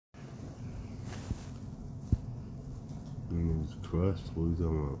think it was crust. What are you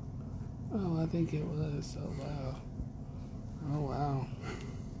talking about? Oh, I think it was. Oh, wow. Oh, wow.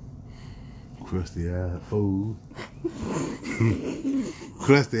 Crusty eyed fool.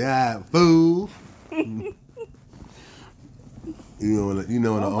 Crusty eyed fool. You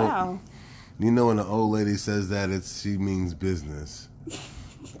know when the old lady says that she means business.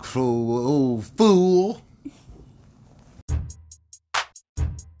 Old fool.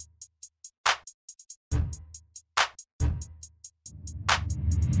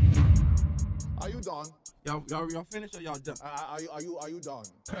 Are you done? Y'all finished or y'all done? Are you done?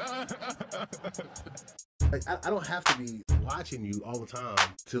 Like, I don't have to be watching you all the time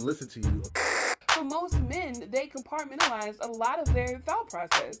to listen to you. For most men, they compartmentalize a lot of their thought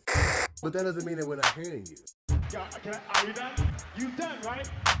process. But that doesn't mean that we're not hearing you. Are you done? You done, right?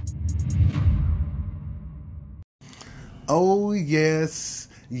 Oh, yes.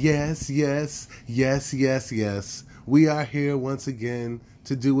 We are here once again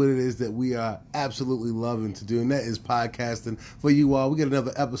to do what it is that we are absolutely loving to do, and that is podcasting for you all. We get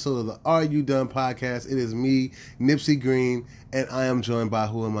another episode of the Are You Done podcast. It is me, Nipsey Green, and I am joined by,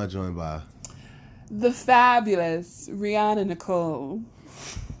 who am I joined by? The fabulous Rihanna Nicole.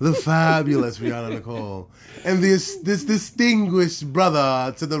 The fabulous Rihanna Nicole. And this distinguished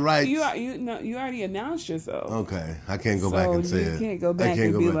brother to the right. You already announced yourself. Okay, I can't go back and say you it. Can't go back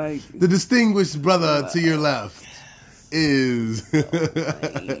and be like, the distinguished brother to your left is.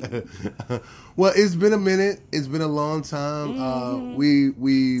 Well, it's been a minute. It's been a long time.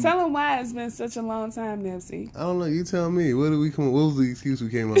 We tell them why it's been such a long time, Nipsey. I don't know. You tell me. What was the excuse we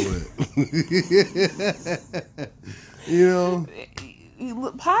came up with? You know.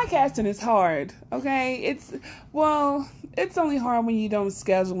 Podcasting is hard, okay? It's only hard when you don't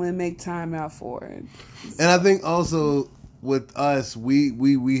schedule and make time out for it. And I think also with us, we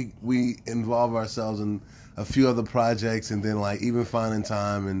involve ourselves in a few other projects, and then like even finding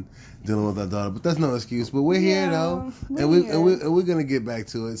time and dealing with our daughter. But that's no excuse. But we're here though, and we're gonna get back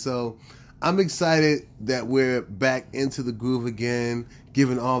to it. So I'm excited that we're back into the groove again,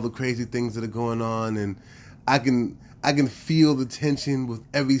 given all the crazy things that are going on, and I can feel the tension with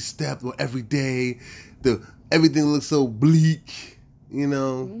every step or every day. Everything looks so bleak, you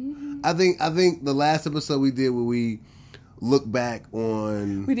know. Mm-hmm. I think the last episode we did where we look back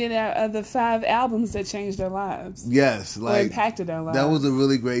on, we did the 5 albums that changed our lives. Yes, like or impacted our lives. That was a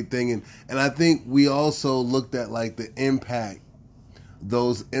really great thing, and I think we also looked at like the impact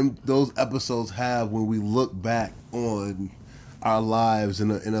those episodes have when we look back on our lives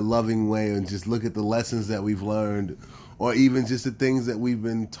in a loving way, and just look at the lessons that we've learned, or even just the things that we've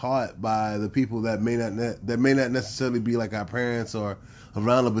been taught by the people that may not necessarily be like our parents or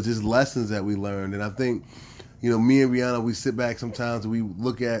around us, but just lessons that we learned. And I think, you know, me and Rihanna, we sit back sometimes and we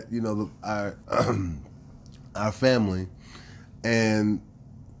look at, you know, our family, and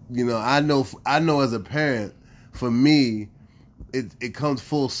you know, I know as a parent, for me, it comes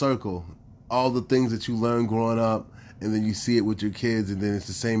full circle. All the things that you learn growing up, and then you see it with your kids, and then it's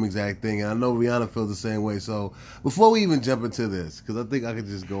the same exact thing. And I know Rihanna feels the same way. So before we even jump into this, because I think I could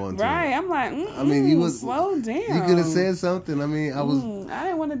just go on to right. it. I'm like, I mean, slow down. You could have said something. I mean, I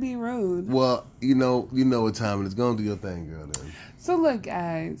didn't want to be rude. Well, you know what time it is. Go and do your thing, girl. Then. So look,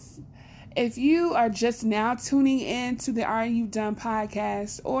 guys. If you are just now tuning in to the Are You Done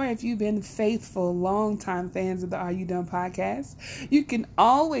podcast, or if you've been faithful, longtime fans of the Are You Done podcast, you can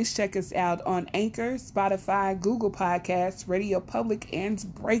always check us out on Anchor, Spotify, Google Podcasts, Radio Public, and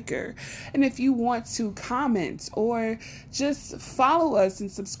Breaker. And if you want to comment or just follow us and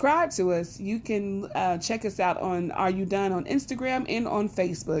subscribe to us, you can check us out on Are You Done on Instagram and on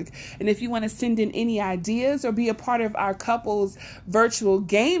Facebook. And if you want to send in any ideas or be a part of our couple's virtual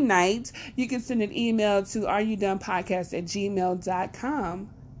game night, you can send an email to areyoudonepodcast@gmail.com,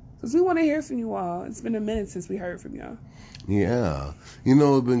 because we want to hear from you all. It's been a minute since we heard from y'all. Yeah. You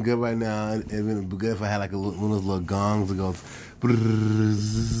know, it's been good right now. It'd been good if I had like one of those little gongs that goes,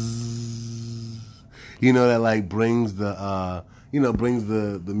 you know, that like brings the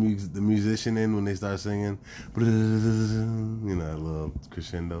musician in when they start singing. You know, that little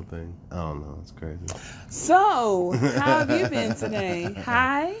crescendo thing. I don't know. It's crazy. So, how have you been today?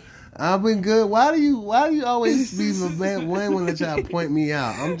 Hi. I've been good. Why do you always be the one when they try to point me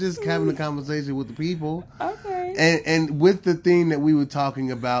out? I'm just having a conversation with the people. Okay. And with the theme that we were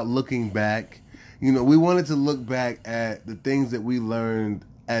talking about, looking back, you know, we wanted to look back at the things that we learned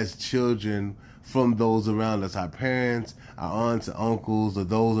as children from those around us, our parents, our aunts and uncles, or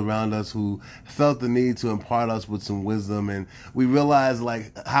those around us who felt the need to impart us with some wisdom. And we realized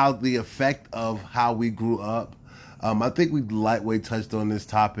like how the effect of how we grew up I think we lightweight touched on this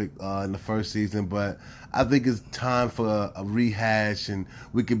topic in the first season, but I think it's time for a rehash, and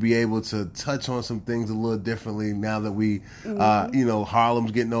we could be able to touch on some things a little differently now that we,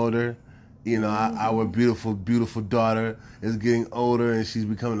 Harlem's getting older. Our beautiful, beautiful daughter is getting older, and she's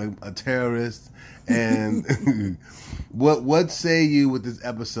becoming a terrorist. And what say you with this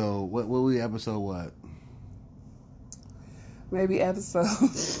episode? What will we episode what? Maybe episode.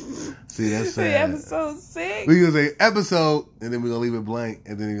 See, that's sad. Episode 6. We gonna say episode, and then we gonna leave it blank,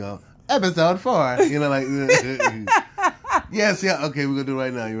 and then you go episode 4. Yes, yeah. Okay, we're gonna do it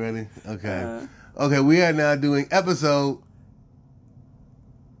right now. You ready? Okay. Okay, we are now doing episode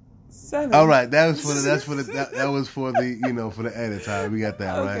 7. All right, that was for the for the edit time. We got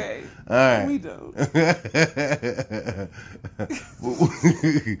that Okay. right. All right. We do.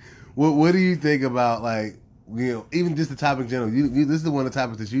 What do you think about, like, even just the topic in general? This is one of the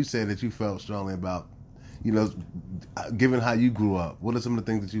topics that you said that you felt strongly about. Given how you grew up, what are some of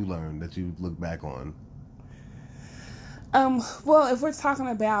the things that you learned that you look back on? Well, if we're talking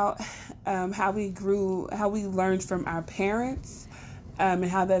about how we learned from our parents, and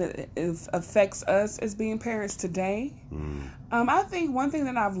how that affects us as being parents today. I think one thing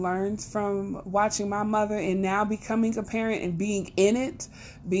that I've learned from watching my mother and now becoming a parent and being in it,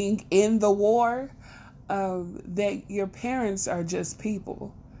 being in the war, that your parents are just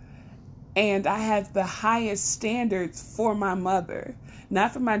people. And I have the highest standards for my mother.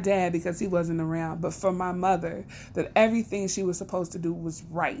 Not for my dad because he wasn't around, but for my mother, that everything she was supposed to do was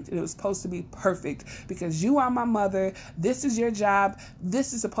right. And it was supposed to be perfect because you are my mother. This is your job.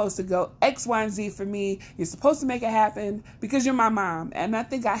 This is supposed to go X, Y, and Z for me. You're supposed to make it happen because you're my mom. And I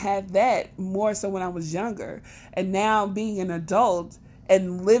think I had that more so when I was younger. And now being an adult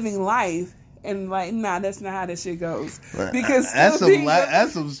and living life, and like, nah, that's not how this shit goes. Because that's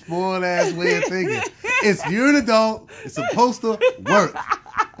some spoiled ass way of thinking. You're an adult. It's supposed to work.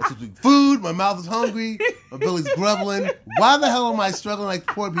 It's supposed to be food. My mouth is hungry. My belly's grumbling. Why the hell am I struggling like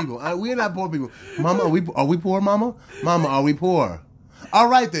poor people? We're not poor people. Mama, are we poor, Mama? Mama, are we poor? All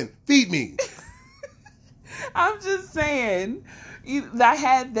right then, feed me. I'm just saying. I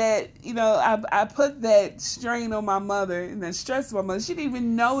had that, I put that strain on my mother and that stress on my mother. She didn't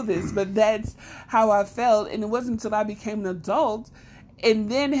even know this, but that's how I felt. And it wasn't until I became an adult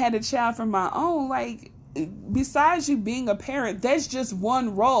and then had a child from my own, like, besides you being a parent, that's just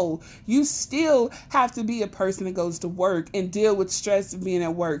one role. You still have to be a person that goes to work and deal with stress of being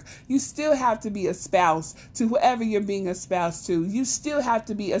at work. You still have to be a spouse to whoever you're being a spouse to. You still have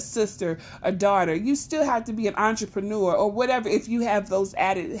to be a sister, a daughter. You still have to be an entrepreneur or whatever if you have those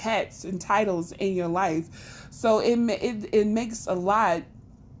added hats and titles in your life. So it makes a lot,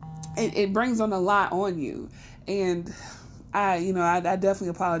 it brings on a lot on you. And I definitely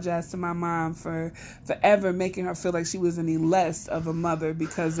apologize to my mom for forever making her feel like she was any less of a mother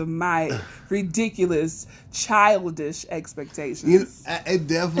because of my ridiculous, childish expectations.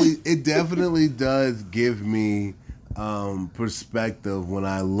 It definitely does give me perspective when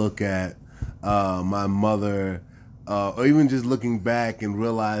I look at my mother, or even just looking back and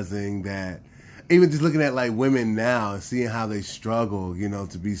realizing that, even just looking at like women now and seeing how they struggle,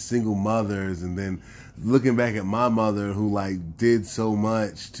 to be single mothers, and then looking back at my mother who like did so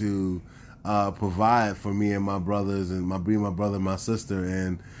much to provide for me and my brothers and my brother and my sister,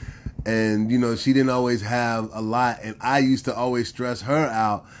 and she didn't always have a lot, and I used to always stress her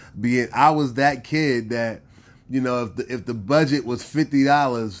out, being I was that kid that if the budget was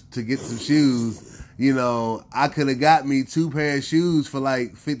 $50 to get some shoes, I could have got me 2 pair of shoes for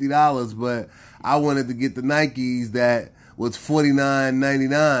like $50, but I wanted to get the Nikes that was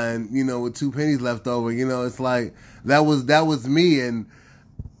 $49.99, with 2 pennies left over. It's like that was me, and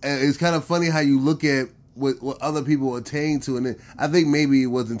it's kind of funny how you look at what other people attain to, and I think maybe it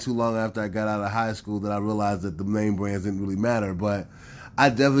wasn't too long after I got out of high school that I realized that the name brands didn't really matter, but I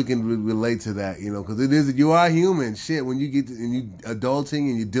definitely can relate to that, because you are human. Shit, when you get and you adulting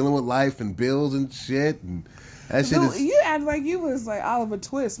and you're dealing with life and bills and shit, and that shit is. You act like you was like Oliver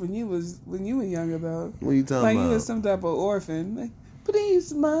Twist when you were younger though. What are you talking about? Like you was some type of orphan. Like,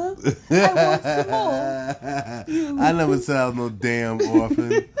 please, Mom, I want some more. I never said I was no damn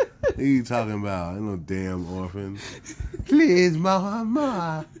orphan. What are you talking about? I ain't no damn orphan. Please,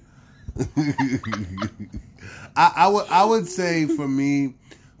 Mama. I would say for me,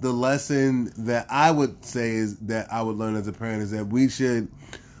 the lesson that I would say is that I would learn as a parent is that we should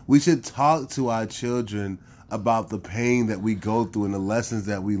talk to our children about the pain that we go through and the lessons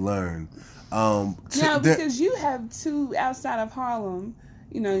that we learn. Because you have 2 outside of Harlem.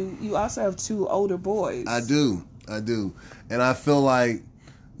 You also have 2 older boys. I do, and I feel like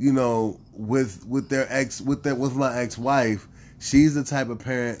with my ex-wife, she's the type of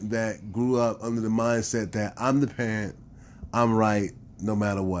parent that grew up under the mindset that I'm the parent, I'm right no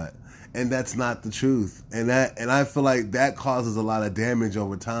matter what. And that's not the truth. And I feel like that causes a lot of damage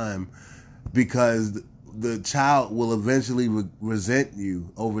over time, because the child will eventually resent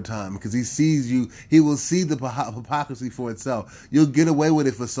you over time, because he sees you, he will see the hypocrisy for itself. You'll get away with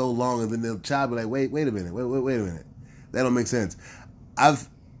it for so long, and then the child will be like, wait a minute, wait a minute. That don't make sense.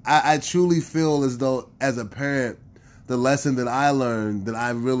 I truly feel as though, as a parent, the lesson that I learned that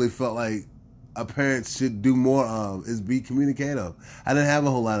I really felt like a parent should do more of is be communicative. I didn't have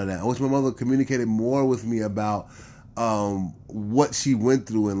a whole lot of that. I wish my mother communicated more with me about what she went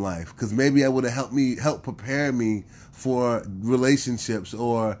through in life, because maybe it would have helped prepare me for relationships,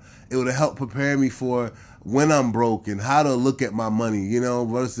 or it would have helped prepare me for when I'm broke and how to look at my money,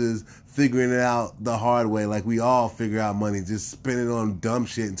 versus figuring it out the hard way, like we all figure out money, just spending it on dumb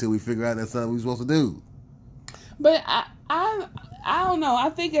shit until we figure out that's something we're supposed to do. But I don't know. I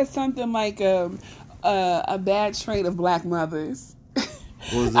think it's something like a bad trait of black mothers.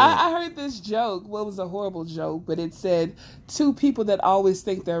 What was that? I heard this joke. Well, it was a horrible joke, but it said two people that always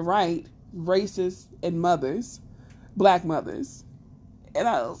think they're right, racists and mothers, black mothers. And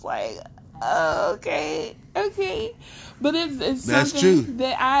I was like, okay. But it's That's something true.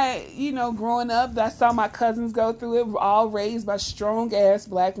 that I, growing up, I saw my cousins go through it, all raised by strong-ass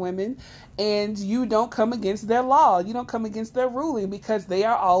black women, and you don't come against their law. You don't come against their ruling, because they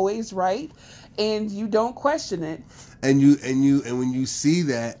are always right, and you don't question it. And when you see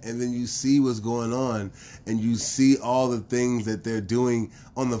that, and then you see what's going on, and you see all the things that they're doing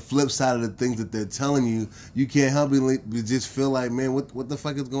on the flip side of the things that they're telling you, you can't help but just feel like, man, what the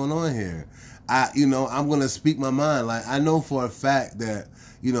fuck is going on here? I'm gonna speak my mind. Like, I know for a fact that,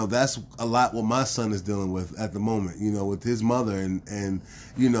 that's a lot what my son is dealing with at the moment, with his mother, and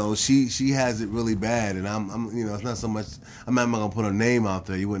she has it really bad, and I'm it's not so much, I'm not gonna put her name out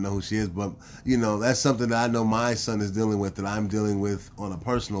there, you wouldn't know who she is, but that's something that I know my son is dealing with, that I'm dealing with on a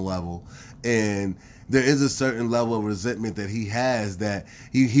personal level. And there is a certain level of resentment that he has, that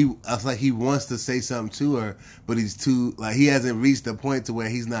it's like he wants to say something to her, but he's too, like, he hasn't reached the point to where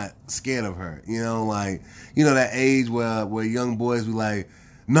he's not scared of her. That age where young boys be like,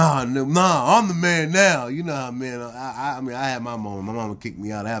 nah, I'm the man now. You know how men are. I had my moment. My mama kicked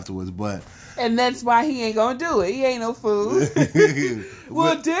me out afterwards, but. And that's why he ain't gonna do it. He ain't no fool.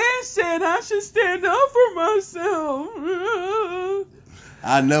 Well, Dad said I should stand up for myself.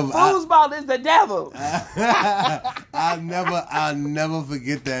 Foosball is the devil. I'll never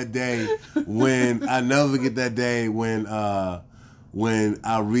forget that day when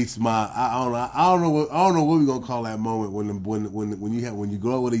I reached my, I don't know what we're gonna call that moment, when you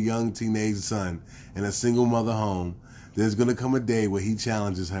grow up with a young teenage son in a single mother home. There's gonna come a day where he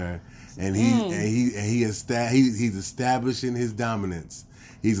challenges her, and he's establishing his dominance.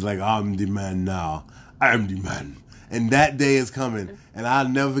 He's like, I'm the man now. I'm the man. And that day is coming, and I'll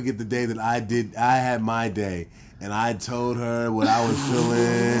never forget the day that I had my day, and I told her what I was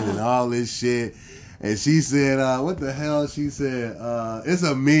feeling and all this shit. And she said, what the hell? She said, it's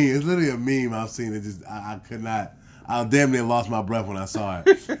a meme. It's literally a meme I've seen. It just, I could not, I damn near lost my breath when I saw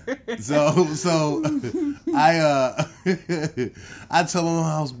it. So I told my mom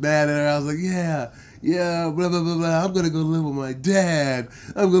I was mad at her. I was like, yeah, blah, blah, blah, blah. I'm going to go live with my dad.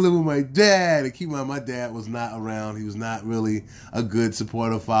 And my dad was not around. He was not really a good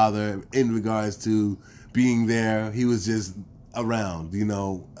supportive father in regards to being there. He was just around,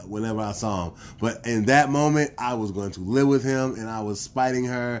 whenever I saw him. But in that moment, I was going to live with him, and I was spiting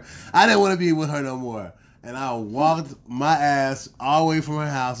her. I didn't want to be with her no more. And I walked my ass all the way from her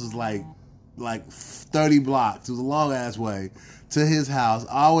house. It was like 30 blocks. It was a long ass way to his house,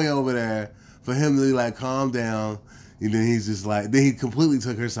 all the way over there, for him to be like, calm down. And then he's just like, then he completely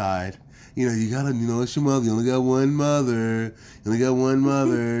took her side. You gotta, it's your mother. You only got one mother.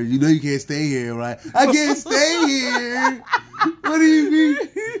 You can't stay here, right? I can't stay here. What do you mean,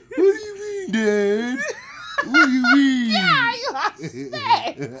 Dad? What do you mean? Yeah, you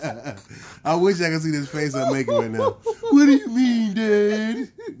upset. I wish I could see this face I'm making right now. What do you mean, Dad?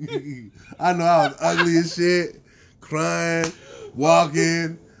 I know I was ugly as shit, crying,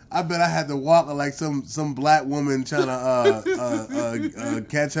 walking. I bet I had to walk like some black woman trying to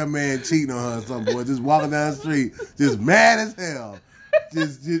catch her man cheating on her or something, boy. Just walking down the street, just mad as hell.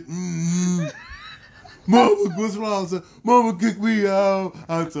 Mama, what's wrong? So, Mama kicked me out.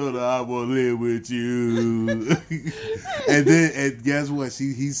 I told her I want to live with you. and guess what?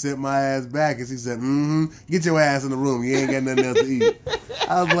 He sent my ass back, and she said, get your ass in the room. You ain't got nothing else to eat.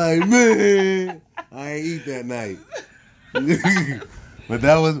 I was like, man, I ain't eat that night.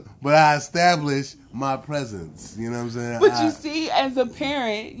 But I established my presence. You know what I'm saying? But you see, as a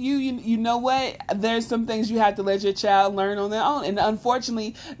parent, you know what? There's some things you have to let your child learn on their own. And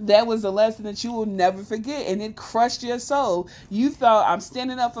unfortunately, that was a lesson that you will never forget. And it crushed your soul. You thought, I'm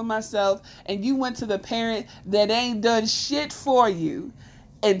standing up for myself. And you went to the parent that ain't done shit for you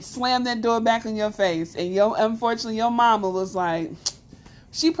and slammed that door back in your face. And unfortunately, your mama was like,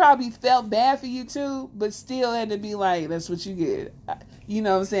 she probably felt bad for you too, but still had to be like, that's what you get. You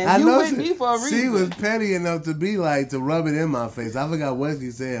know what I'm saying? You with me for a reason. She was petty enough to be like, to rub it in my face. I forgot what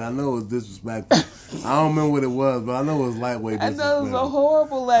she said. I know it was disrespectful. I don't remember what it was, but I know it was lightweight disrespectful. I know it was a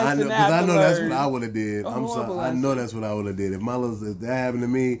horrible lesson. Because I know that's what I would have did. I'm sorry. I know that's what I would have did. If that happened to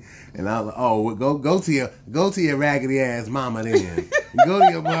me, and I was like, oh, go to your raggedy ass mama then. Go to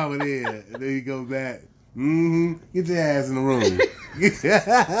your mama then. And then you go back. Get your ass in the room.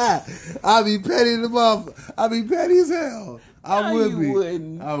 I'll be petty I'll be petty as hell. I would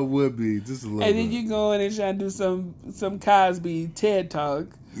be just a little. And then you go in and try to do some Cosby TED talk.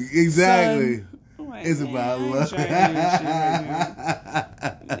 Exactly. Like, it's about love.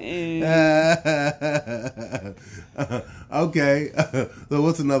 Okay. So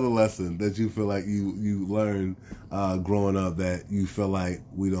what's another lesson that you feel like you learned growing up that you feel like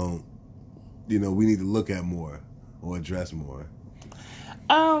we don't, we need to look at more or address more?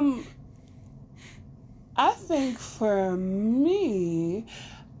 I think for me,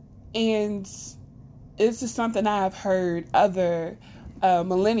 and this is something I've heard other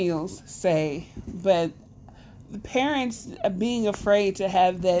millennials say, but the parents being afraid to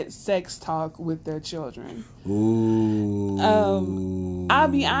have that sex talk with their children. Ooh. I'll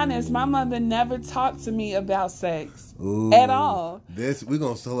be honest, my mother never talked to me about sex at all. We're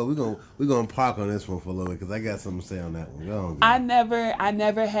gonna park on this one for a little bit because I got something to say on that one. Go on. I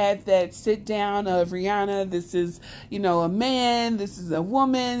never had that sit down of Rihanna. This is a man. This is a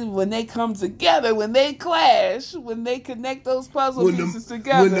woman. When they come together, when they clash, when they connect those puzzle pieces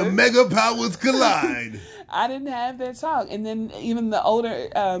together, when the mega powers collide. I didn't have that talk, and then even the older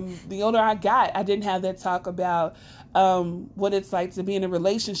I got, I didn't have that talk about what it's like to be in a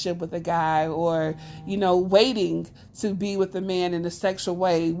relationship with a guy, or waiting to be with a man in a sexual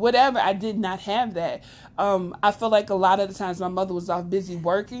way. Whatever, I did not have that. I feel like a lot of the times my mother was off busy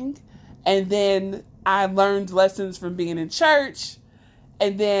working, and then I learned lessons from being in church,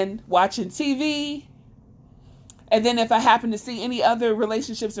 and then watching TV. And then if I happen to see any other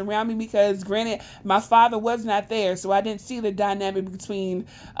relationships around me, because granted, my father was not there, so I didn't see the dynamic between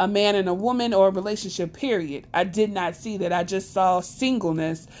a man and a woman or a relationship, period. I did not see that. I just saw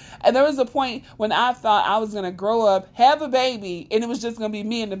singleness. And there was a point when I thought I was going to grow up, have a baby, and it was just going to be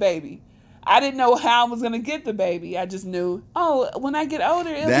me and the baby. I didn't know how I was going to get the baby. I just knew, when I get older,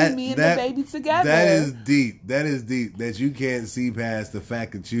 it'll be me and the baby together. That is deep. That is deep. That you can't see past the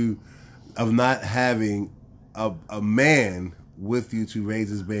fact that of not having a man with you to raise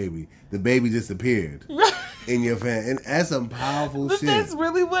his baby. The baby disappeared in your family. And that's some powerful shit. That's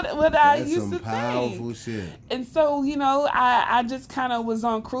really what I used to think. That's some powerful shit. And so, I just kind of was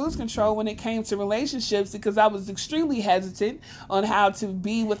on cruise control when it came to relationships, because I was extremely hesitant on how to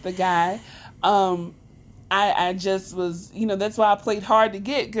be with the guy. I just was, that's why I played hard to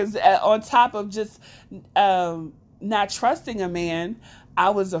get, because on top of just not trusting a man,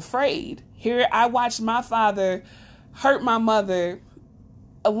 I was afraid. Here, I watched my father hurt my mother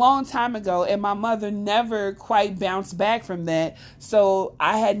a long time ago, and my mother never quite bounced back from that. So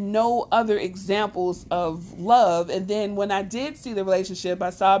I had no other examples of love. And then when I did see the relationship,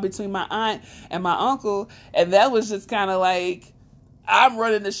 I saw between my aunt and my uncle, and that was just kind of like, I'm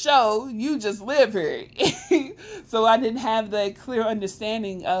running the show, you just live here. So I didn't have the clear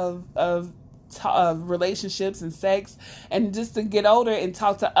understanding of relationships and sex, and just to get older and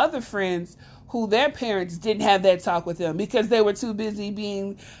talk to other friends who their parents didn't have that talk with them because they were too busy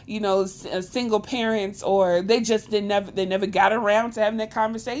being, single parents, or they just never got around to having that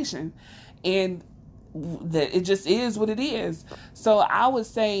conversation. And that it just is what it is. So I would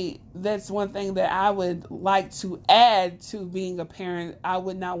say that's one thing that I would like to add to being a parent. I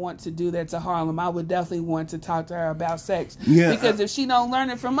would not want to do that to Harlem. I would definitely want to talk to her about sex. Yeah, because if she don't learn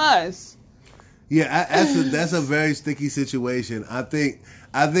it from us. Yeah, that's a very sticky situation. I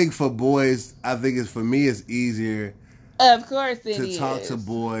think for boys, for me it's easier. Of course it is. To talk to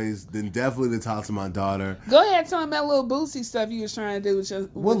boys than definitely to talk to my daughter. Go ahead, tell him that little boosie stuff you was trying to do with your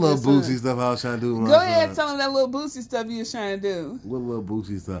What little boosie stuff I was trying to do with my son? Go ahead, tell him that little boosie stuff you was trying to do. What little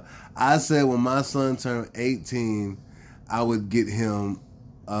boosie stuff? I said when my son turned 18, I would get him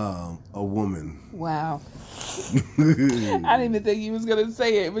a woman. Wow. I didn't even think you was going to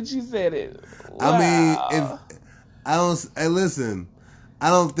say it, but you said it. Wow. I mean, listen, I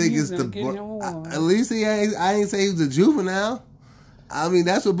don't think He's it's the. gonna get him a woman. At least I ain't say he was a juvenile. I mean,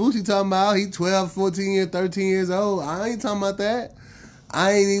 that's what Boosie talking about. He 12, 14 years, 13 years old. I ain't talking about that.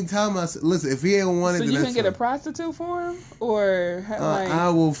 I ain't even talking about. Listen, if he ain't wanted, So then you can that's get a fine. prostitute for him, or like? I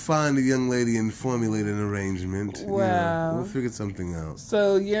will find a young lady and formulate an arrangement. You know, Wow. we'll figure something out.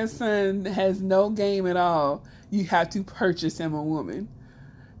 So your son has no game at all. You have to purchase him a woman.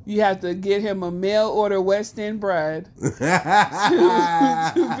 You have to get him a mail order West End bride to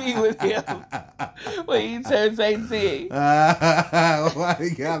be with him when he turns 18. Why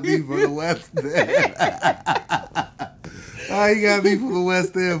you got me from the West End? Why you got me from the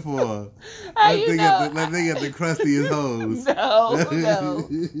West End for? How you know? Let they get the crustiest hoes. No.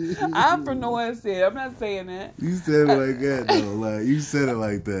 I'm from the West End. I'm not saying that. You said it like that though. Like you said it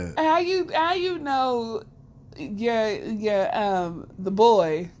like that. How you know the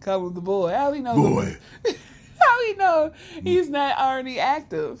boy, call him the boy. How you know Boy. How you know he's not already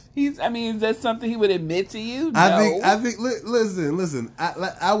active? Is that something he would admit to you? No. I think. Listen.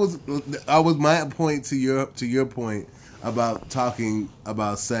 I was my point to your point about talking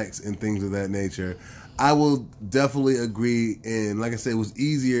about sex and things of that nature. I will definitely agree, and like I said, it was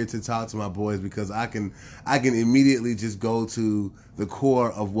easier to talk to my boys because I can immediately just go to the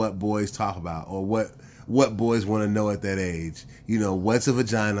core of what boys talk about or what boys want to know at that age. You know, what's a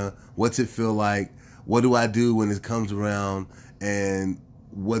vagina? What's it feel like? What do I do when it comes around? And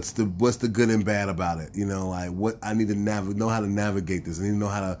what's the good and bad about it? You know, like what I need to know how to navigate this. I need to know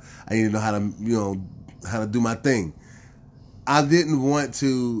how to do my thing. I didn't want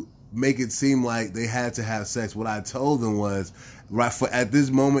to make it seem like they had to have sex. What I told them was, at this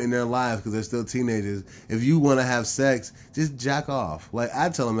moment in their lives, because they're still teenagers, if you want to have sex, just jack off. Like, I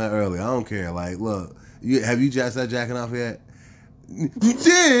tell them that early. I don't care. Like, look, have you just started jacking off yet?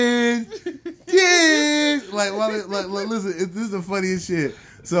 Yeah. Like, listen, this is the funniest shit.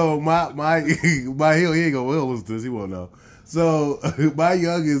 So my he ain't gonna listen to this. He won't know. So my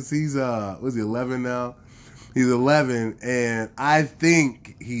youngest, he's 11 now? He's 11, and I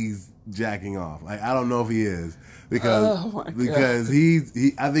think he's jacking off. Like, I don't know if he is because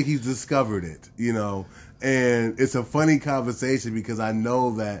I think he's discovered it, you know. And it's a funny conversation because I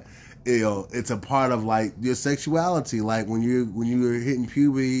know that, you know, it's a part of like your sexuality. Like when you're hitting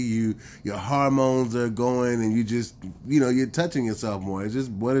puberty, your hormones are going, and you just, you know, you're touching yourself more. It's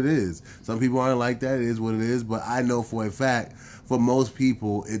just what it is. Some people aren't like that. It is what it is. But I know for a fact, for most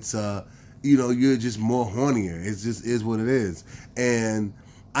people, it's you know, you're just more hornier. It just is what it is. And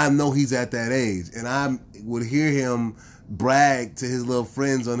I know he's at that age. And I would hear him brag to his little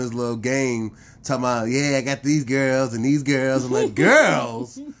friends on his little game, talking about, yeah, I got these girls and these girls. I'm like,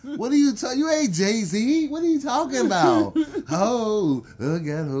 girls? What are you talking? You ain't Jay-Z. What are you talking about? Ho, I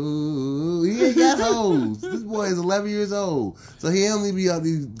got hoes. He ain't got hoes. This boy is 11 years old. So he only be out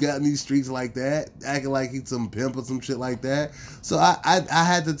these streets like that, acting like he's some pimp or some shit like that. So I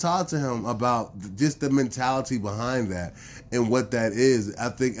had to talk to him about just the mentality behind that and what that is. I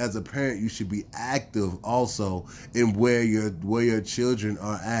think as a parent, you should be active also in where your children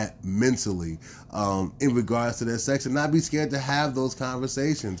are at mentally, in regards to their sex, and not be scared to have those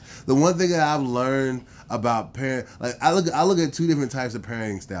conversations. The one thing that I've learned about like I look at two different types of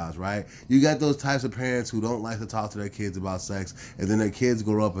parenting styles, right? You got those types of parents who don't like to talk to their kids about sex, and then their kids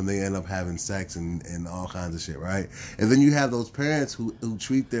grow up and they end up having sex and all kinds of shit, right? And then you have those parents who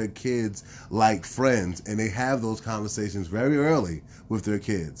treat their kids like friends, and they have those conversations very early with their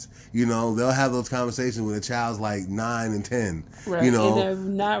kids. You know, they'll have those conversations when a child's like 9 and 10. Right, you know, and they're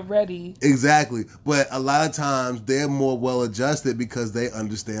not ready. Exactly. But a lot of times they're more well adjusted because they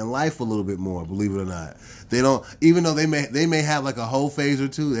understand life a little bit more, believe it or not. They don't, even though they may have like a whole phase or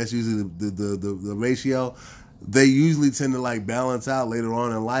two, that's usually the ratio. They usually tend to like balance out later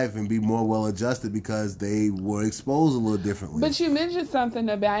on in life and be more well adjusted because they were exposed a little differently. But you mentioned something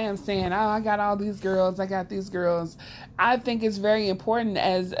about him saying, "Oh, I got all these girls. I got these girls." I think it's very important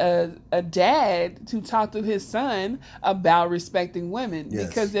as a dad to talk to his son about respecting women, Yes.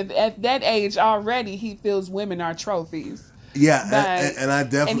 because if at that age already he feels women are trophies. Yeah, and I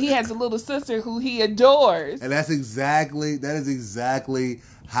definitely, and he has a little sister who he adores. And that is exactly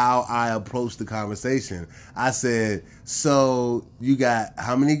how I approached the conversation. I said, so you got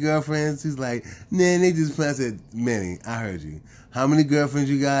how many girlfriends? He's like, nah, they just play. I said, many. I heard you. How many girlfriends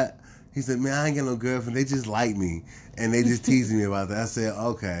you got? He said, man, I ain't got no girlfriend. They just like me. And they just teasing me about that. I said,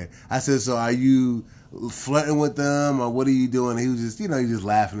 okay. I said, so are you flirting with them or what are you doing? He was just, he just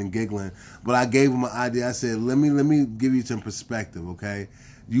laughing and giggling. But I gave him an idea. I said, let me give you some perspective, okay?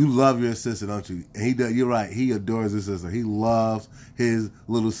 You love your sister, don't you? And he does. You're right. He adores his sister. He loves his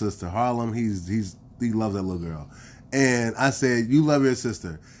little sister, Harlem. He loves that little girl. And I said, you love your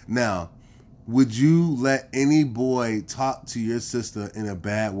sister. Now, would you let any boy talk to your sister in a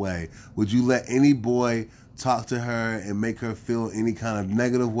bad way? Would you let any boy talk to her and make her feel any kind of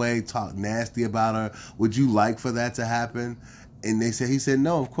negative way, talk nasty about her? Would you like for that to happen? And he said,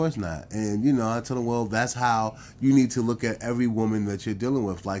 no, of course not. And, I told him, well, that's how you need to look at every woman that you're dealing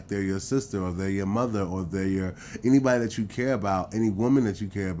with, like they're your sister or they're your mother or they're anybody that you care about, any woman that you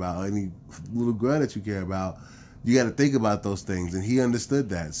care about, or any little girl that you care about. You got to think about those things. And he understood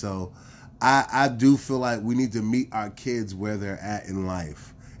that. So I do feel like we need to meet our kids where they're at in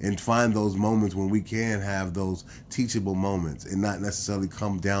life and find those moments when we can have those teachable moments and not necessarily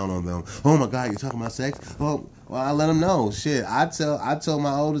come down on them. Oh my God, you're talking about sex? Well, I let them know. Shit, I told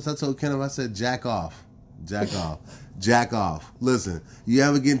my oldest, I told Kenneth, I said, jack off. Jack off. Jack off. Listen, you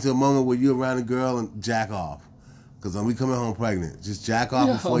ever get into a moment where you're around a girl and jack off? Because when we coming home pregnant, just jack off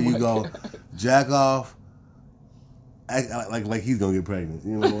before you go. God. Jack off. Act like he's gonna get pregnant.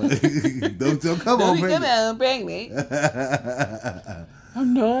 You know what? Don't come home pregnant.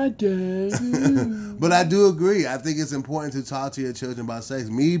 I'm not dead. But I do agree. I think it's important to talk to your children about sex.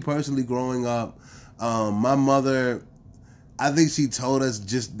 Me personally, growing up, my mother, I think she told us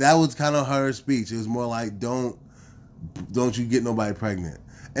that was kind of her speech. It was more like, don't you get nobody pregnant.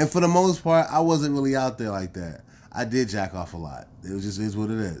 And for the most part, I wasn't really out there like that. I did jack off a lot. It was just is what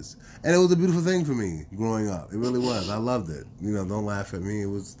it is. And it was a beautiful thing for me growing up. It really was. I loved it. Don't laugh at me. It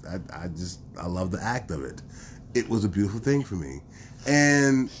was, I love the act of it. It was a beautiful thing for me.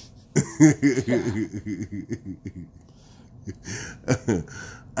 And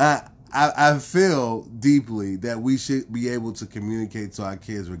I feel deeply that we should be able to communicate to our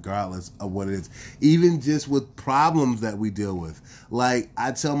kids regardless of what it is, even just with problems that we deal with. Like,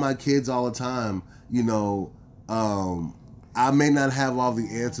 I tell my kids all the time, I may not have all the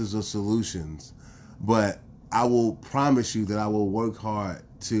answers or solutions, but I will promise you that I will work hard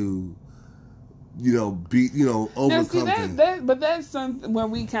to overcome things. But that's something where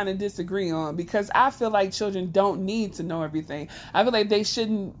we kind of disagree on, because I feel like children don't need to know everything. I feel like they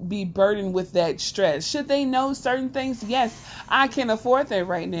shouldn't be burdened with that stress. Should they know certain things? Yes, I can afford that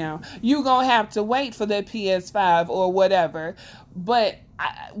right now. You're going to have to wait for that PS5 or whatever. But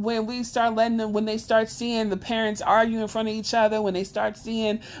when we start when they start seeing the parents argue in front of each other, when they start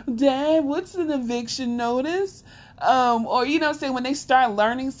seeing, Dad, what's an eviction notice? Or, when they start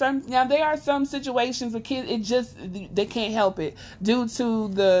learning something. Now, there are some situations where kids, they can't help it. Due to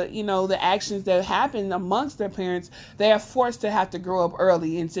the actions that happen amongst their parents, they are forced to have to grow up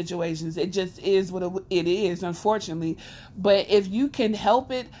early in situations. It just is what it is, unfortunately. But if you can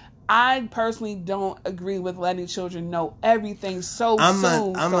help it, I personally don't agree with letting children know everything soon. I'm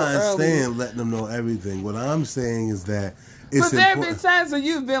not saying letting them know everything. What I'm saying is that but there have been times when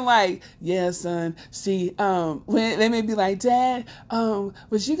you've been like, yeah, son, see, when they may be like, Dad,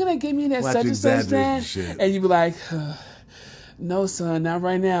 was you going to give me that such and such, Dad? And you be like, no, son, not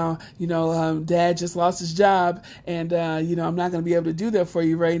right now. Dad just lost his job, and, I'm not going to be able to do that for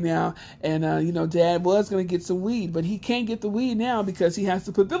you right now. And, Dad was going to get some weed, but he can't get the weed now because he has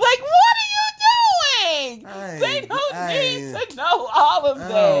to put the, like, what are you doing? They don't need to know all of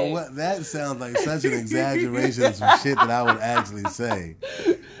that. Oh, that sounds like such an exaggeration of some shit that I would actually say.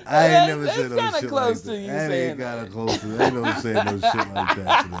 I ain't never said no shit like that. That ain't kind of close to that. I ain't never said no shit like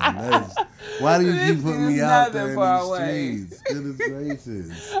that to them. Why do you keep putting me out there in these streets? Goodness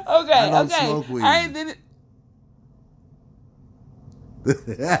gracious. Okay, I don't smoke weed. All right, then.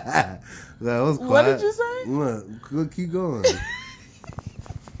 That was quiet. What did you say? Look, keep going.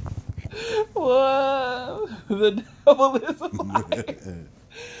 Whoa, the devil is alive.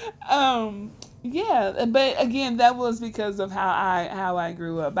 Yeah, but again, that was because of how I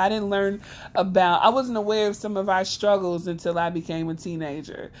grew up. I didn't learn I wasn't aware of some of our struggles until I became a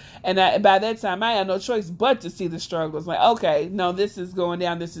teenager. And by that time, I had no choice but to see the struggles. Like, okay, no, this is going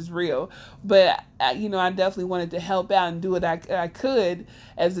down, this is real. But, I definitely wanted to help out and do what I could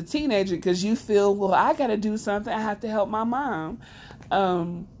as a teenager, because you feel, well, I got to do something. I have to help my mom.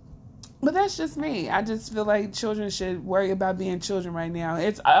 But that's just me. I just feel like children should worry about being children right now.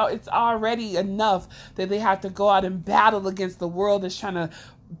 It's already enough that they have to go out and battle against the world that's trying to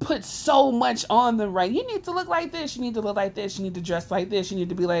put so much on them, right? You need to look like this. You need to look like this. You need to dress like this. You need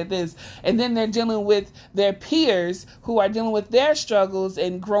to be like this. And then they're dealing with their peers who are dealing with their struggles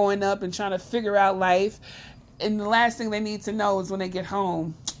and growing up and trying to figure out life. And the last thing they need to know is when they get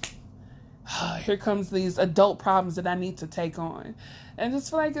home, here comes these adult problems that I need to take on. And I just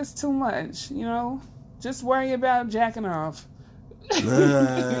feel like it's too much, Just worry about jacking off.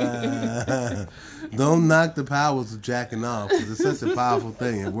 Don't knock the powers of jacking off, because it's such a powerful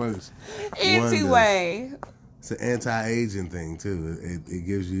thing. It works. Anyway, It's an anti-aging thing too. It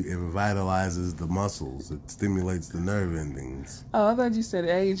gives you, it revitalizes the muscles. It stimulates the nerve endings. Oh, I thought you said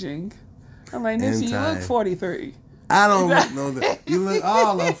aging. I'm like, Nipsey, you look 43. I don't know that. You look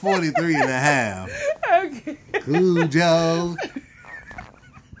all of 43 and a half. Okay. Cool, Joe.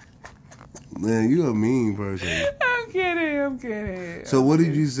 Man, you a mean person. I'm kidding. So what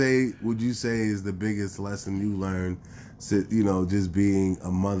did you say, would you say is the biggest lesson you learned, you know, just being a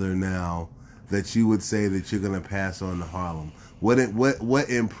mother now, that you would say that you're going to pass on to Harlem? What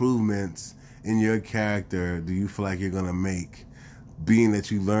improvements in your character do you feel like you're going to make, being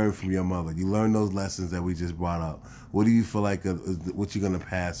that you learned from your mother? You learned those lessons that we just brought up. What do you feel like what you're going to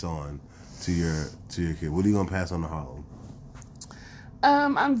pass on to your kid? What are you going to pass on to Harlem?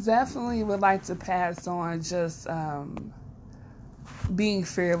 I definitely would like to pass on just being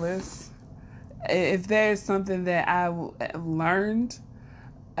fearless. If there's something that I learned,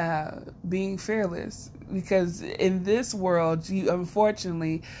 being fearless, because in this world,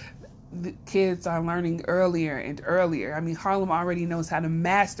 unfortunately, the kids are learning earlier and earlier. I mean, Harlem already knows how to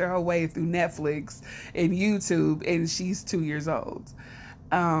master her way through Netflix and YouTube, and she's 2 years old.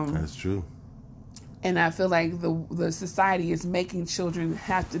 That's true. And I feel like the society is making children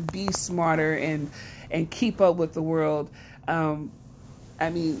have to be smarter and keep up with the world. I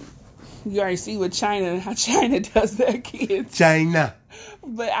mean, you already see with China, how China does their kids. China.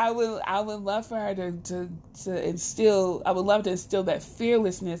 But I would love for her to instill. I would love to instill that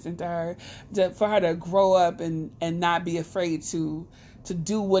fearlessness into her, for her to grow up and not be afraid to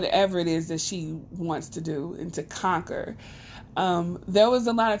do whatever it is that she wants to do and to conquer. There was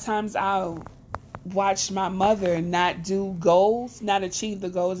a lot of times I watched my mother not do goals, not achieve the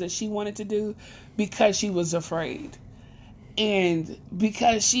goals that she wanted to do, because she was afraid. And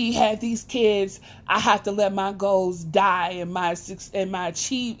because she had these kids, I have to let my goals die and my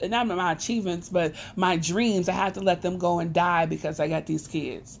not my achievements, but my dreams. I have to let them go and die because I got these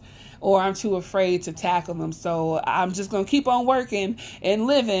kids, or I'm too afraid to tackle them. So I'm just gonna keep on working and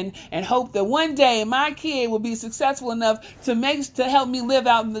living and hope that one day my kid will be successful enough to help me live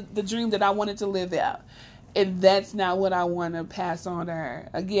out the dream that I wanted to live out. And that's not what I want to pass on to her.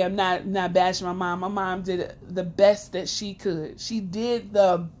 Again, I'm not bashing my mom. My mom did the best that she could. She did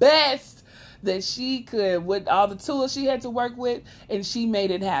the best that she could with all the tools she had to work with, and she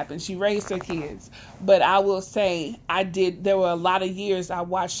made it happen. She raised her kids. But I will say, there were a lot of years I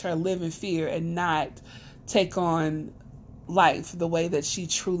watched her live in fear and not take on life the way that she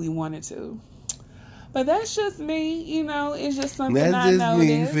truly wanted to. But that's just me, you know. It's just something I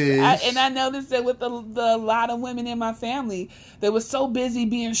noticed. And I noticed that with the lot of women in my family, they were so busy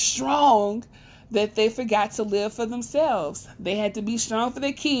being strong that they forgot to live for themselves. They had to be strong for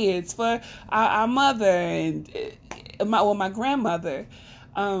their kids, for our mother and my grandmother.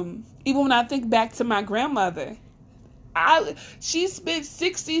 Even when I think back to my grandmother, she spent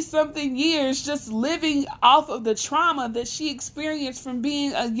 60-something years just living off of the trauma that she experienced from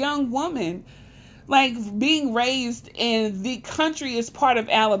being a young woman. Like being raised in the countryest part of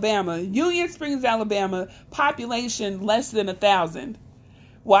Alabama, Union Springs, Alabama, population less than 1,000.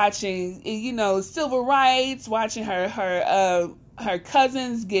 Watching, you know, civil rights, watching her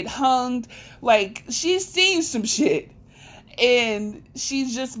cousins get hung. Like, she's seen some shit. And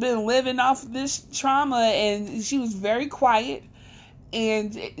she's just been living off of this trauma, and she was very quiet.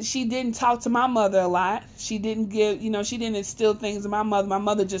 And she didn't talk to my mother a lot. She didn't she didn't instill things in my mother. My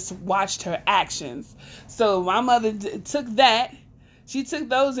mother just watched her actions. So my mother took that. She took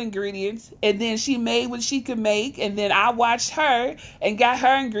those ingredients, and then she made what she could make. And then I watched her and got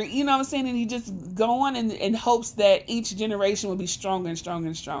her ingredients. You know what I'm saying? And you just go on in hopes that each generation will be stronger and stronger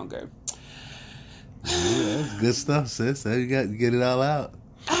and stronger. Yeah, that's good stuff, sis. You got to get it all out.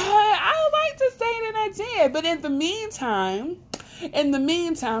 I would like to say that I did. But in the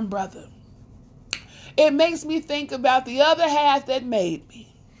meantime, brother, it makes me think about the other half that made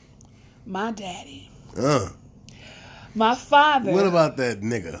me. My daddy. My father. What about that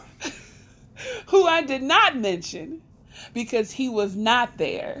nigga? Who I did not mention because he was not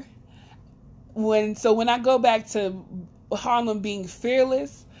there. When I go back to Harlem being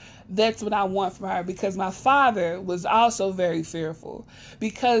fearless, that's what I want from her, because my father was also very fearful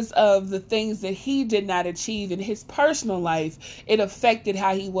because of the things that he did not achieve in his personal life. It affected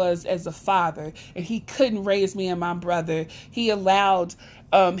how he was as a father, and he couldn't raise me and my brother. He allowed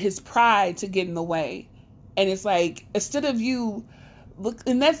his pride to get in the way. And it's like, instead of you look,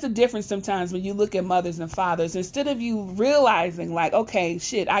 and that's the difference sometimes when you look at mothers and fathers, instead of you realizing like, okay,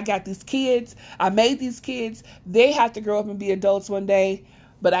 shit, I got these kids, I made these kids, they have to grow up and be adults one day,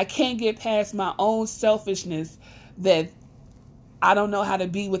 but I can't get past my own selfishness that I don't know how to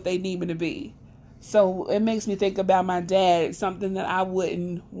be what they need me to be. So it makes me think about my dad. Something that I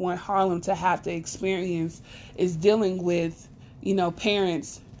wouldn't want Harlem to have to experience is dealing with,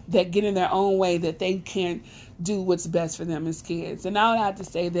 parents that get in their own way, that they can't do what's best for them as kids. And I would have to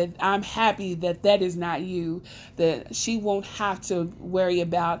say that I'm happy that that is not you, that she won't have to worry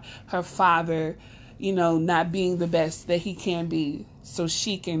about her father, not being the best that he can be, so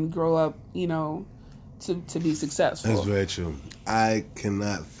she can grow up, to be successful. That's very true. I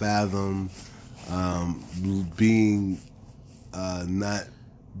cannot fathom being not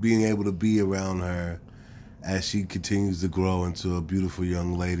being able to be around her as she continues to grow into a beautiful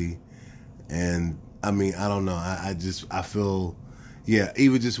young lady. And I mean, I don't know. I feel,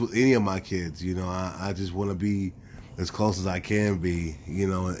 even just with any of my kids, I just want to be as close as I can be,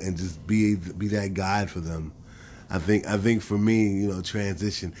 and just be that guide for them. I think for me,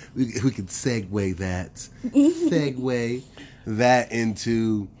 transition, we could segue that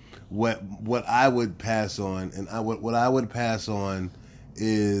into what I would pass on, and what I would pass on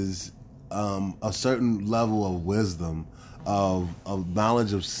is a certain level of wisdom, of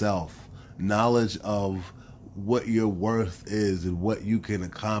knowledge of self, knowledge of what your worth is and what you can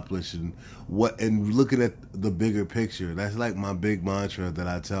accomplish, and looking at the bigger picture. That's like my big mantra that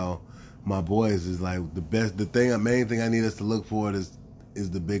I tell my boys, is like the main thing I need us to look for is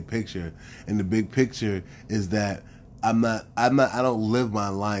the big picture. And the big picture is that I don't live my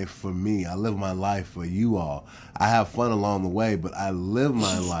life for me. I live my life for you all. I have fun along the way, but I live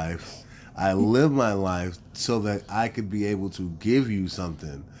my life. I live my life so that I could be able to give you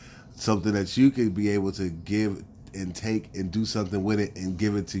something that you could be able to give and take and do something with it and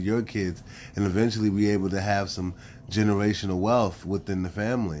give it to your kids, and eventually be able to have some generational wealth within the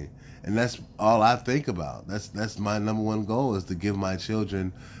family. And that's all I think about. That's my number one goal, is to give my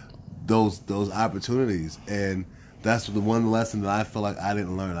children those opportunities. And that's the one lesson that I feel like I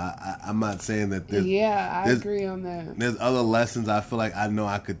didn't learn. I'm not saying that there's... Yeah, I agree on that. There's other lessons I feel like I know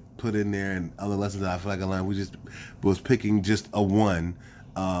I could put in there, and other lessons that I feel like I learned. We just was picking just a one.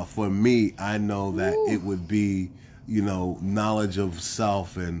 For me, I know that it would be, knowledge of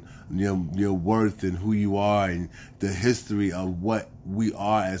self, and your worth, and who you are, and the history of what we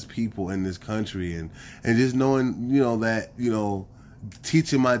are as people in this country, and just knowing, that,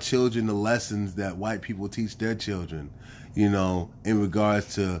 teaching my children the lessons that white people teach their children, in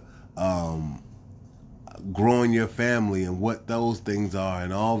regards to growing your family and what those things are,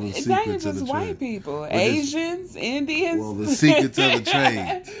 and all the secrets of the trade. Not just white people, Asians, Indians. Well, the secrets of the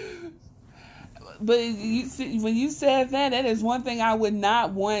trade. But when you said that is one thing I would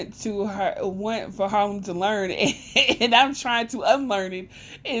not want for Harlem to learn, and I'm trying to unlearn it.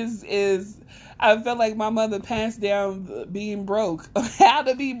 Is I felt like my mother passed down being broke, how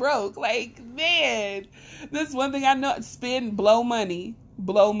to be broke. Like, man, this one thing I know: blow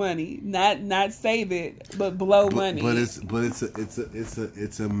money, not save it, but blow money. But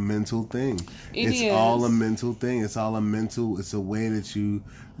it's a mental thing. It's is. all a mental thing. It's all a mental. It's the way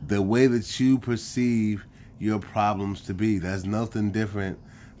that you perceive your problems to be. That's nothing different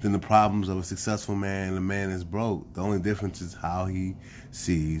than the problems of a successful man and a man that's broke. The only difference is how he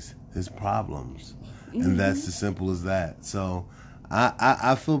sees his problems, and that's as simple as that. So,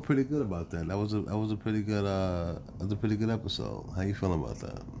 I feel pretty good about that. That was a pretty good episode. How you feeling about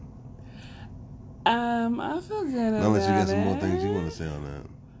that? I feel good about it. Unless you got some more things you want to say on that.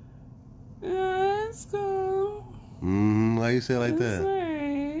 Yeah, it's cool. Why you say it like that?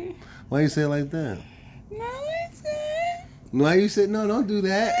 Right. Why you say it like that? No, it's good. Why you say no? Don't do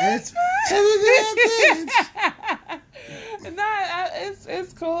that. It's That's no,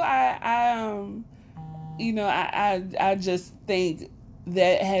 it's cool. I just think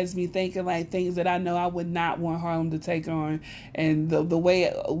that has me thinking like things that I know I would not want Harlem to take on, and the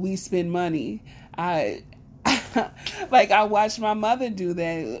way we spend money. I watched my mother do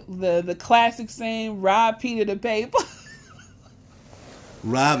that. The classic saying, rob Peter to pay Paul.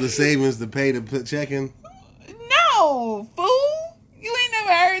 Rob the savings to pay the checking? No, fool. You ain't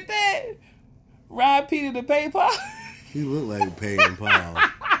never heard that. Rob Peter to pay Paul. You look like paying Paul.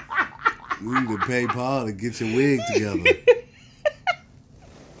 You need to pay Paul to get your wig together.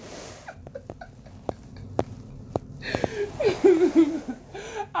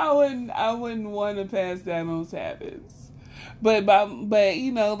 I wouldn't want to pass down those habits. But my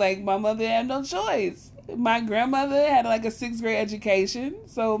mother had no choice. My grandmother had like a 6th grade education.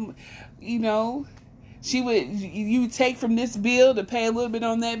 So, you take from this bill to pay a little bit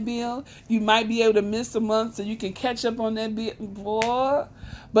on that bill. You might be able to miss a month so you can catch up on that bill. Boy.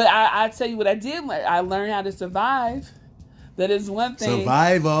 But I tell you what I did. I learned how to survive. That is one thing.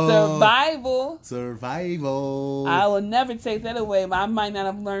 Survival. I will never take that away. I might not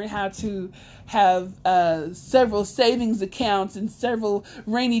have learned how to have several savings accounts and several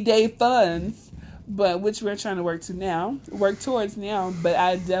rainy day funds, but which we're trying to work towards now. But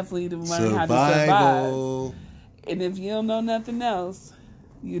I definitely need to learn how to survive. And if you don't know nothing else,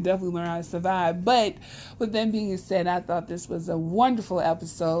 you definitely learn how to survive. But with that being said, I thought this was a wonderful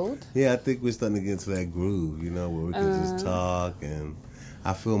episode. Yeah, I think we're starting to get into that groove, where we can just talk, and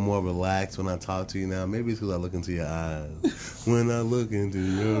I feel more relaxed when I talk to you now. Maybe it's because I look into your eyes. When I look into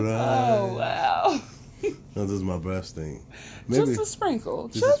your eyes. Oh, wow. No, this is my breath stink. Just a sprinkle.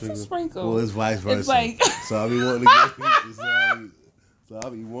 Just a sprinkle. Well, it's vice versa. It's like... So I'll be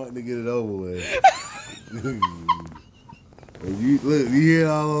wanting to get it over with. And you hear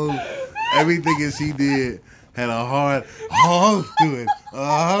all those, everything that she did had a hard to it.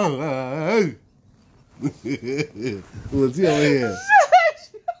 Look, she over here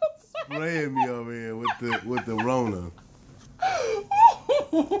spraying me over here with the Rona.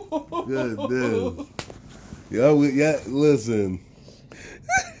 Good. Yeah, listen.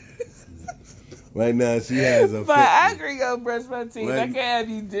 Right now, she has a... But I agree, go brush my teeth. I can't have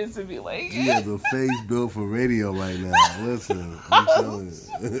you dissing me like... She has a face built for radio right now. Listen, I'm telling you.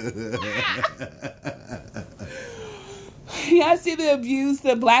 Yeah, I see the abuse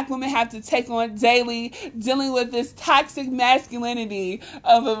that black women have to take on daily, dealing with this toxic masculinity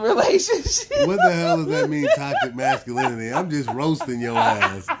of a relationship. What the hell does that mean, toxic masculinity? I'm just roasting your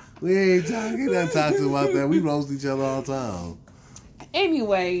ass. We ain't talking that toxic about that. We roast each other all the time.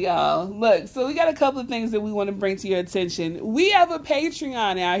 Anyway, y'all, look, so we got a couple of things that we want to bring to your attention. We have a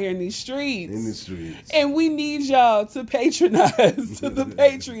Patreon out here in these streets. And we need y'all to patronize to the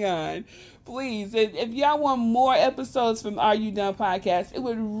Patreon. Please, if y'all want more episodes from Are You Done Podcast, it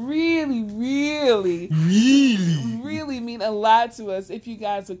would really mean a lot to us if you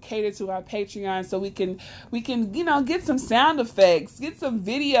guys would cater to our Patreon so we can get some sound effects, get some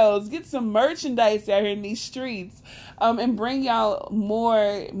videos, get some merchandise out here in these streets, and bring y'all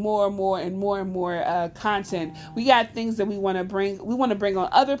more content. We got things that we want to bring. We want to bring on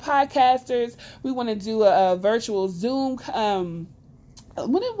other podcasters. We want to do a virtual Zoom.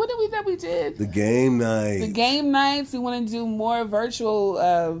 What did we did? The game nights. We want to do more virtual,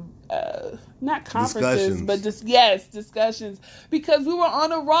 not conferences, discussions. but discussions, because we were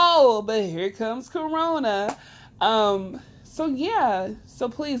on a roll, but here comes Corona. So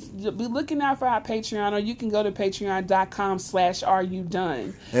please be looking out for our Patreon, or you can go to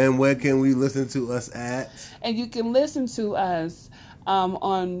patreon.com/areyoudone. And where can we listen to us at? And you can listen to us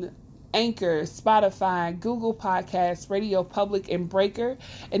on Anchor, Spotify, Google Podcasts, Radio Public, and Breaker.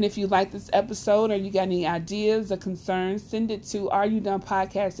 And if you like this episode or you got any ideas or concerns, send it to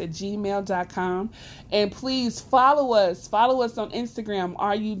areyoudonepodcast@gmail.com. And please follow us. Follow us on Instagram,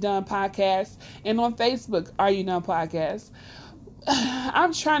 Are You Done Podcast, and on Facebook, Are You Done Podcast.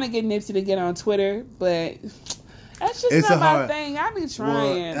 I'm trying to get Nipsey to get on Twitter, but that's just not my thing. I be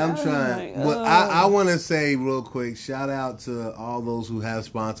trying. Well, I'm trying. Well, I want to say real quick, shout out to all those who have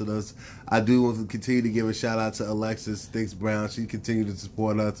sponsored us. I do want to continue to give a shout out to Alexis Sticks Brown. She continued to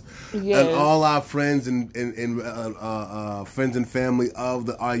support us. Yes. And all our friends and friends and family of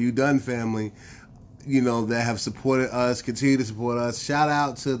the Are You Done family, that have supported us, continue to support us. Shout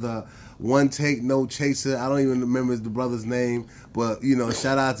out to the One Take No Chaser. I don't even remember the brother's name, but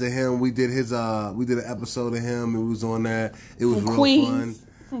shout out to him. We did an episode of him. It was on there. It was real fun.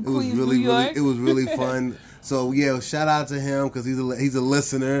 It was really fun. So yeah, shout out to him because he's a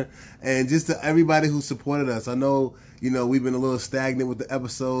listener, and just to everybody who supported us. I know we've been a little stagnant with the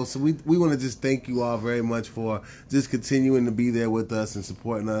episodes, so we want to just thank you all very much for just continuing to be there with us and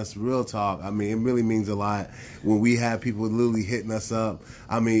supporting us. Real talk. I mean, it really means a lot when we have people literally hitting us up.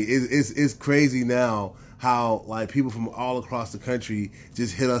 I mean, it's crazy now how people from all across the country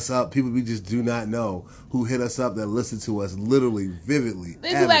just hit us up. People we just do not know who hit us up that listen to us literally, vividly.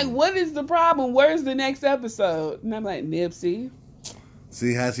 They be like, "What is the problem? Where's the next episode?" And I'm like, "Nipsey."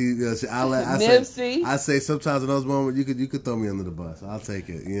 See how she? Nipsey. I say sometimes in those moments you could throw me under the bus. I'll take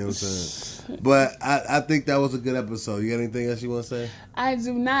it. You know what I'm saying? But I think that was a good episode. You got anything else you want to say? I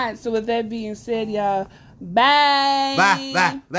do not. So with that being said, y'all, bye. Bye.